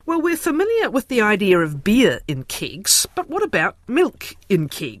We're familiar with the idea of beer in kegs, but what about milk in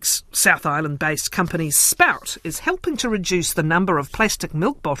kegs? South Island-based company Spout is helping to reduce the number of plastic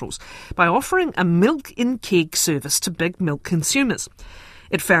milk bottles by offering a milk-in-keg service to big milk consumers.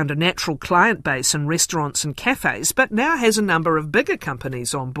 It found a natural client base in restaurants and cafes, but now has a number of bigger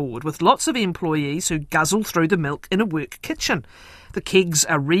companies on board, with lots of employees who guzzle through the milk in a work kitchen. The kegs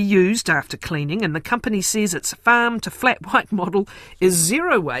are reused after cleaning, and the company says its farm-to-flat white model is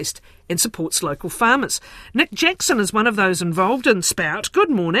zero waste and supports local farmers. Nick Jackson is one of those involved in Spout. Good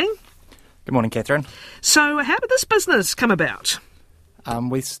morning. Good morning, Catherine. So how did this business come about?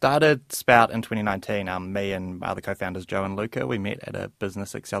 We started Spout in 2019. Me and other co-founders, Joe and Luca, we met at a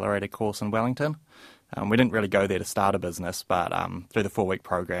business accelerator course in Wellington. We didn't really go there to start a business, but through the 4-week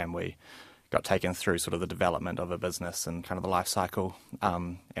program, we got taken through sort of the development of a business and kind of the life cycle.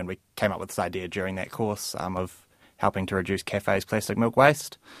 And we came up with this idea during that course of helping to reduce cafes' plastic milk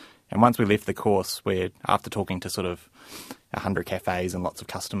waste. And once we left the course, after talking to sort of 100 cafes and lots of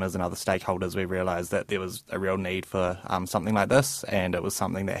customers and other stakeholders, we realised that there was a real need for something like this, and it was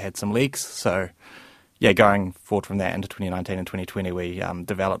something that had some legs. So, yeah, going forward from that into 2019 and 2020, we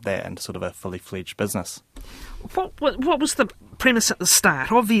developed that into sort of a fully fledged business. What was the premise at the start?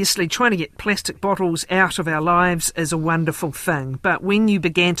 Obviously, trying to get plastic bottles out of our lives is a wonderful thing, but when you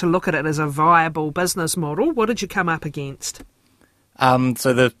began to look at it as a viable business model, what did you come up against? Looking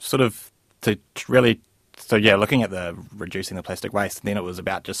at the reducing the plastic waste, then it was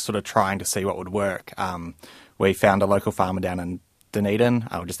about just sort of trying to see what would work. We found a local farmer down in Dunedin,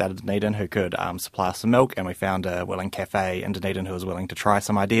 just out of Dunedin, who could supply us some milk, and we found a willing cafe in Dunedin who was willing to try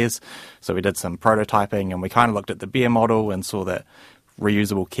some ideas. So we did some prototyping, and we kind of looked at the beer model and saw that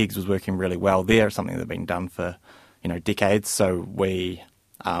reusable kegs was working really well there, something that had been done for decades. So we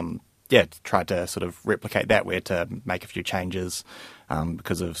tried to sort of replicate that. We had to make a few changes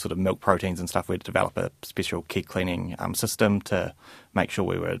because of sort of milk proteins and stuff. We had to develop a special keg cleaning system to make sure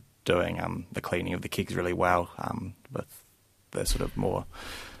we were doing the cleaning of the kegs really well with the sort of more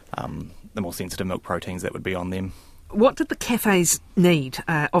sensitive milk proteins that would be on them. What did the cafes need?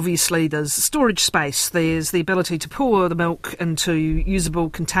 Obviously, there's storage space, there's the ability to pour the milk into usable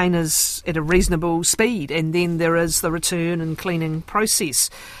containers at a reasonable speed, and then there is the return and cleaning process.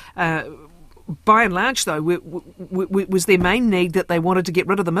 By and large, though, was their main need that they wanted to get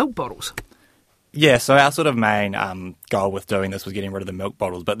rid of the milk bottles? Yeah, so our sort of main goal with doing this was getting rid of the milk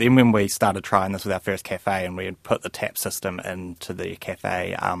bottles. But then when we started trying this with our first cafe and we had put the tap system into the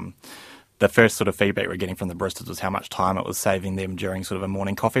cafe, the first sort of feedback we're getting from the baristas was how much time it was saving them during sort of a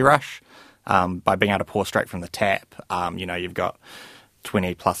morning coffee rush. By being able to pour straight from the tap, you've got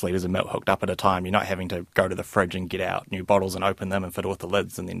 20 plus litres of milk hooked up at a time. You're not having to go to the fridge and get out new bottles and open them and fiddle with the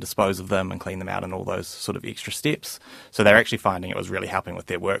lids and then dispose of them and clean them out and all those sort of extra steps. So they're actually finding it was really helping with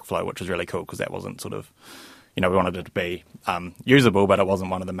their workflow, which was really cool because that wasn't sort of, we wanted it to be usable, but it wasn't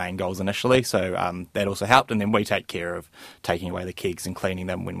one of the main goals initially. So that also helped. And then we take care of taking away the kegs and cleaning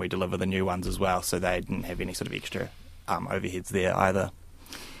them when we deliver the new ones as well. So they didn't have any sort of extra overheads there either.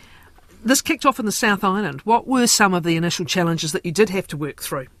 This kicked off in the South Island. What were some of the initial challenges that you did have to work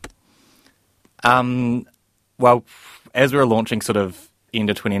through? Well, as we were launching sort of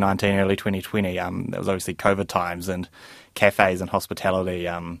end of 2019, early 2020, there was obviously COVID times, and cafes and hospitality,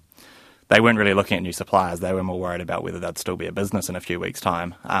 they weren't really looking at new suppliers. They were more worried about whether they'd still be a business in a few weeks'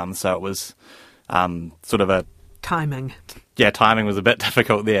 time. So it was sort of a... Timing. Yeah, timing was a bit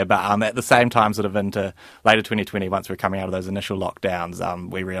difficult there, but at the same time, sort of into later 2020, once we were coming out of those initial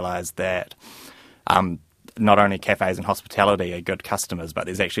lockdowns, we realised that not only cafes and hospitality are good customers, but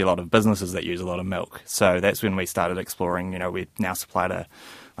there's actually a lot of businesses that use a lot of milk. So that's when we started exploring. We now supply to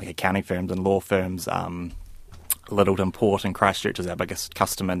accounting firms and law firms. Littleton Port in Christchurch is our biggest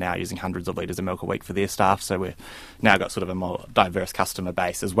customer now, using hundreds of litres of milk a week for their staff. So we've now got sort of a more diverse customer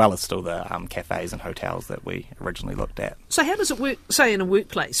base, as well as still the cafes and hotels that we originally looked at. So how does it work, say, in a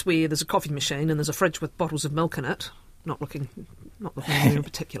workplace where there's a coffee machine and there's a fridge with bottles of milk in it, not looking in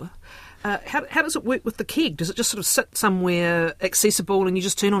particular, how does it work with the keg? Does it just sort of sit somewhere accessible and you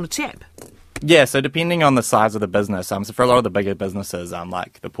just turn on a tap? Yeah, so depending on the size of the business, so for a lot of the bigger businesses,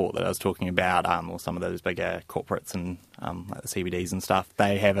 like the port that I was talking about, or some of those bigger corporates and like the CBDs and stuff,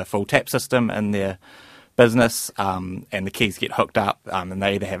 they have a full tap system in their business, and the kegs get hooked up, and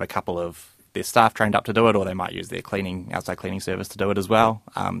they either have a couple of their staff trained up to do it, or they might use their outside cleaning service to do it as well.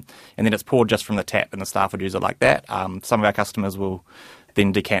 And then it's poured just from the tap, and the staff would use it like that. Some of our customers will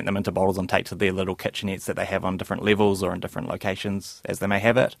then decant them into bottles and take to their little kitchenettes that they have on different levels or in different locations as they may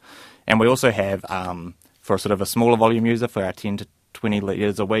have it. And we also have, for sort of a smaller volume user, for our 10 to 20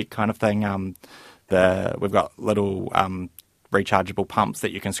 litres a week kind of thing, we've got little rechargeable pumps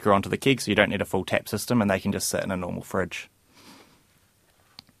that you can screw onto the keg, so you don't need a full tap system, and they can just sit in a normal fridge.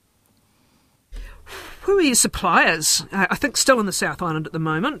 Who are your suppliers? I think still in the South Island at the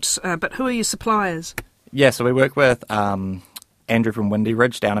moment, but who are your suppliers? Yeah, so we work with Andrew from Windy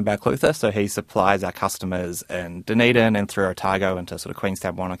Ridge down in Balclutha, so he supplies our customers in Dunedin and through Otago into sort of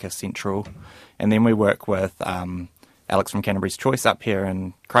Queenstown, Wanaka Central. And then we work with Alex from Canterbury's Choice up here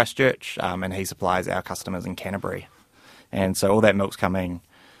in Christchurch, and he supplies our customers in Canterbury. And so all that milk's coming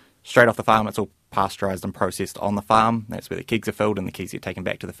straight off the farm. It's all pasteurised and processed on the farm. That's where the kegs are filled, and the kegs get taken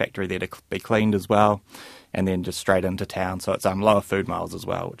back to the factory there to be cleaned as well, and then just straight into town. So it's lower food miles as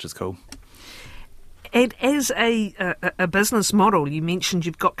well, which is cool. And as a business model, you mentioned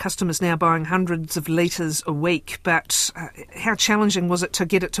you've got customers now buying hundreds of litres a week, but how challenging was it to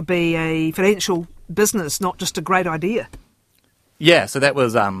get it to be a financial business, not just a great idea? Yeah, so that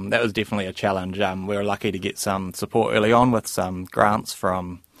was definitely a challenge. We were lucky to get some support early on with some grants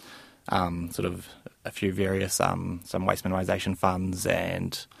from sort of a few various some waste minimisation funds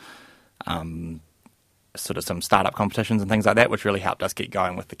and sort of some startup competitions and things like that, which really helped us get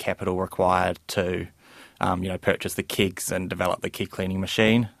going with the capital required to purchase the kegs and develop the keg cleaning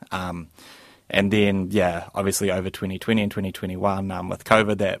machine. And then, obviously over 2020 and 2021 with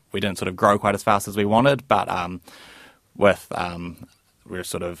COVID, that we didn't sort of grow quite as fast as we wanted, but we were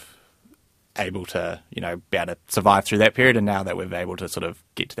sort of able to, be able to survive through that period. And now that we're able to sort of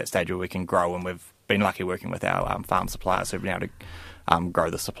get to that stage where we can grow, and we've been lucky working with our farm suppliers who've been able to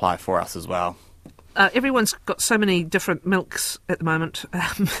grow the supply for us as well. Everyone's got so many different milks at the moment.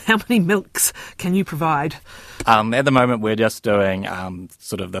 How many milks can you provide? At the moment, we're just doing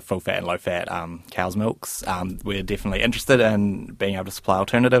sort of the full-fat and low-fat cow's milks. We're definitely interested in being able to supply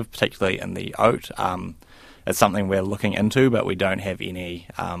alternative, particularly in the oat. It's something we're looking into, but we don't have any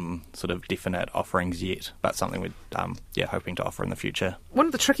sort of definite offerings yet, but something we're hoping to offer in the future. One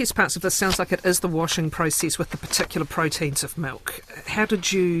of the trickiest parts of this sounds like it is the washing process with the particular proteins of milk. How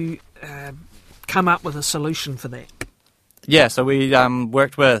did you come up with a solution for that? Yeah, so we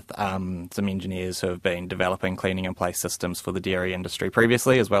worked with some engineers who have been developing cleaning in place systems for the dairy industry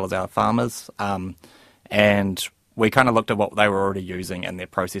previously, as well as our farmers. And we kind of looked at what they were already using in their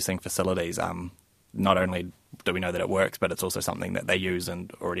processing facilities. Not only do we know that it works, but it's also something that they use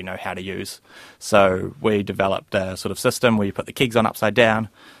and already know how to use. So we developed a sort of system where you put the kegs on upside down,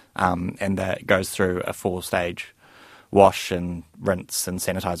 and that goes through a 4-stage wash and rinse and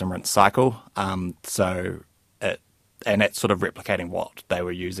sanitize and rinse cycle. And that's sort of replicating what they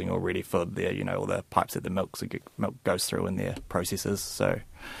were using already for their, all the pipes that the milk goes through in their processes. So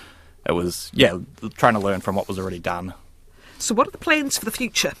it was, trying to learn from what was already done. So what are the plans for the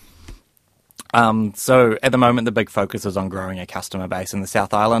future? So at the moment, the big focus is on growing a customer base in the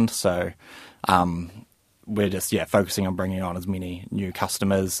South Island. So we're just, focusing on bringing on as many new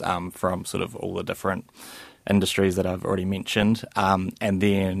customers from sort of all the different industries that I've already mentioned, and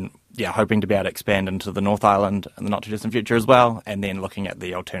then hoping to be able to expand into the North Island in the not too distant future as well, and then looking at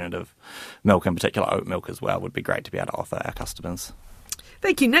the alternative milk, in particular oat milk as well, would be great to be able to offer our customers.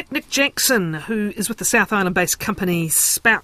 Thank you, Nick. Nick Jackson, who is with the South Island-based company Spout.